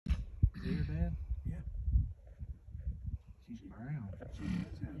see her, Dad? Yeah. She's brown. She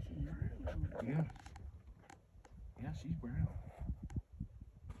does have some brown. Yeah. Yeah, she's brown.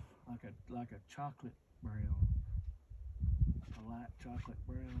 Like a chocolate brown. A light chocolate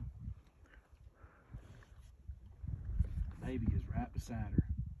brown. Baby is right beside her.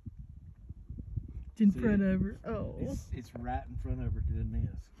 It's in See front it? of her. Oh. It's right in front of her doing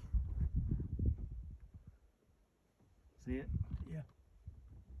this. See it? Yeah.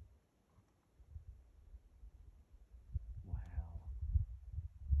 Wow.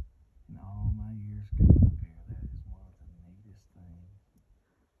 In all my years coming up here, that is one of the neatest things.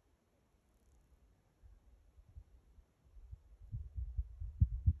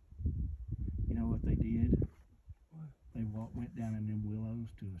 You know what they did? What? They went down in them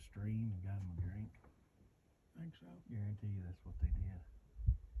willows to a stream and got them a drink. Think so. Guarantee you that's what they did.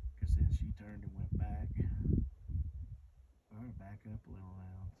 Because then she turned and went back. We're going to back up a little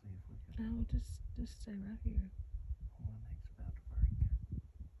now and see if we can. No, just stay right here. Oh, my neck's about to break.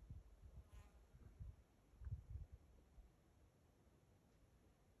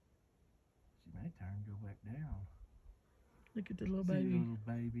 She may turn and go back down. Look at the little See baby. the little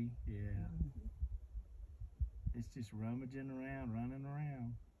baby? Yeah. It's just rummaging around, running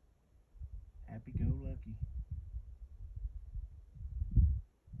around. Happy-go-lucky.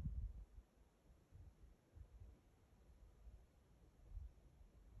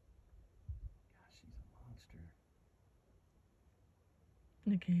 Gosh, she's a monster.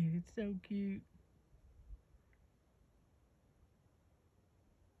 Look at it. It's so cute.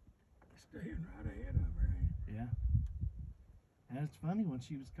 Staying right ahead of her. Yeah. And it's funny, when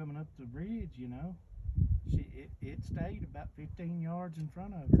she was coming up the ridge, you know, it stayed about 15 yards in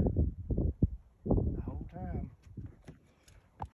front of her the whole time.